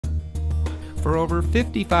For over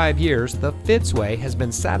 55 years, the Fitzway has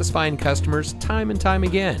been satisfying customers time and time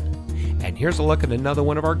again. And here's a look at another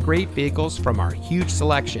one of our great vehicles from our huge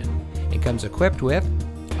selection. It comes equipped with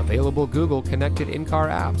available Google connected in-car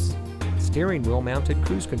apps, steering wheel mounted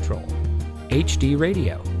cruise control, HD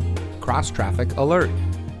radio, cross traffic alert,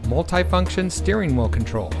 multifunction steering wheel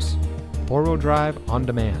controls, four-wheel drive on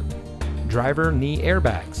demand, driver knee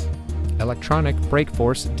airbags, electronic brake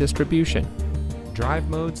force distribution, drive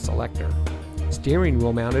mode selector, steering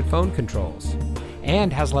wheel mounted phone controls,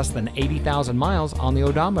 and has less than 80,000 miles on the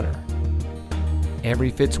odometer.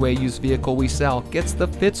 Every Fitzway used vehicle we sell gets the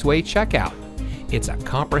Fitzway checkout. It's a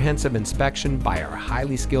comprehensive inspection by our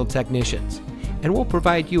highly skilled technicians, and we'll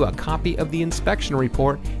provide you a copy of the inspection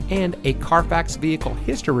report and a Carfax vehicle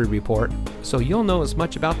history report so you'll know as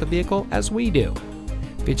much about the vehicle as we do.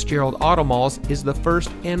 Fitzgerald Auto Malls is the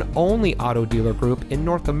first and only auto dealer group in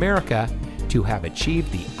North America to have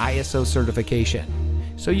achieved the ISO certification,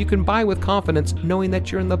 so you can buy with confidence knowing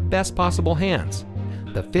that you're in the best possible hands.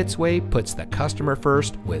 The Fitzway puts the customer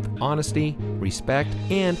first with honesty, respect,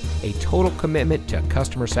 and a total commitment to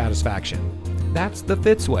customer satisfaction. That's the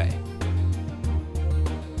Fitzway.